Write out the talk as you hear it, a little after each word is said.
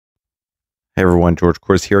Hey everyone, George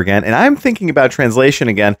Kors here again, and I'm thinking about translation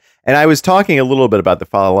again. And I was talking a little bit about the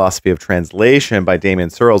philosophy of translation by Damien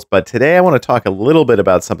Searles, but today I want to talk a little bit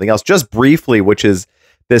about something else, just briefly, which is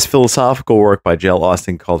this philosophical work by J.L.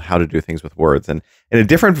 Austin called How to Do Things with Words. And in a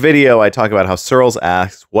different video, I talk about how Searles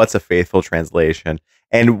asks, what's a faithful translation?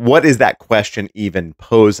 And what is that question even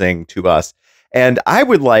posing to us? And I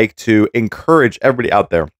would like to encourage everybody out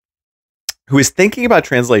there who is thinking about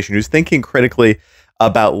translation, who's thinking critically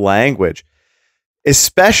about language,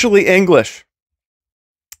 especially English,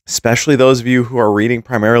 especially those of you who are reading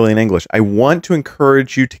primarily in English. I want to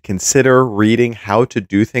encourage you to consider reading How to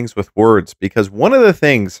Do Things with Words, because one of the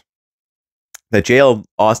things that J.L.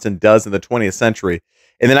 Austin does in the 20th century,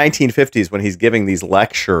 in the 1950s, when he's giving these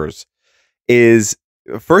lectures, is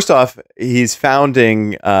first off, he's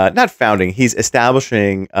he's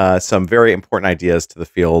establishing some very important ideas to the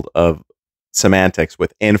field of semantics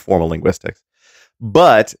within formal linguistics.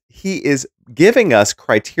 But he is giving us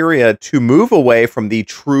criteria to move away from the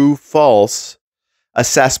true-false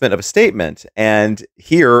assessment of a statement. And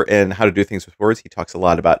here in How to Do Things with Words, he talks a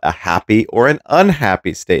lot about a happy or an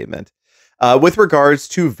unhappy statement with regards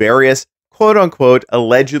to various quote-unquote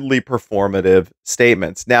allegedly performative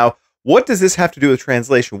statements. Now, what does this have to do with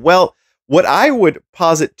translation? Well, what I would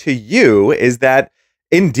posit to you is that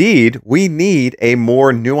indeed, we need a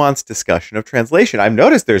more nuanced discussion of translation. I've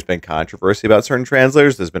noticed there's been controversy about certain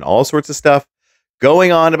translators. There's been all sorts of stuff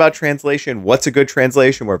going on about translation. What's a good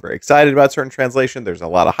translation? We're very excited about certain translation. There's a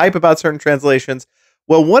lot of hype about certain translations.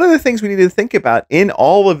 Well, one of the things we need to think about in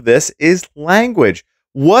all of this is language.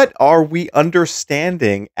 What are we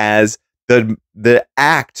understanding as the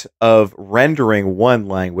act of rendering one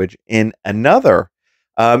language in another?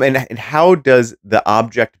 And how does the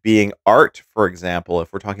object being art, for example,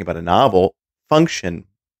 if we're talking about a novel, function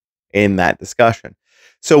in that discussion?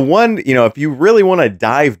 So if you really want to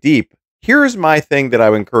dive deep, here's my thing that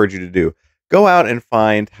I would encourage you to do. Go out and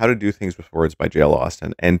find How to Do Things with Words by J.L.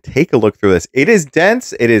 Austin and take a look through this. It is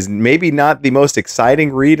dense. It is maybe not the most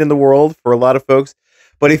exciting read in the world for a lot of folks.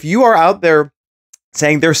 But if you are out there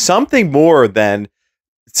saying there's something more than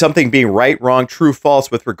something being right, wrong, true,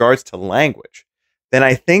 false with regards to language, then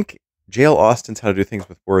I think J.L. Austin's How to Do Things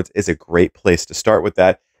with Words is a great place to start with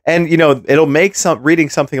that. And, it'll make reading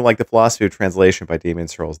something like The Philosophy of Translation by Damien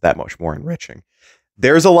Searles that much more enriching.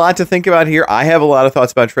 There's a lot to think about here. I have a lot of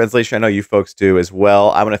thoughts about translation. I know you folks do as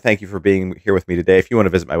well. I want to thank you for being here with me today. If you want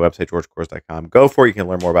to visit my website, georgekors.com, go for it. You can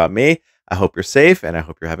learn more about me. I hope you're safe, and I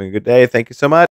hope you're having a good day. Thank you so much.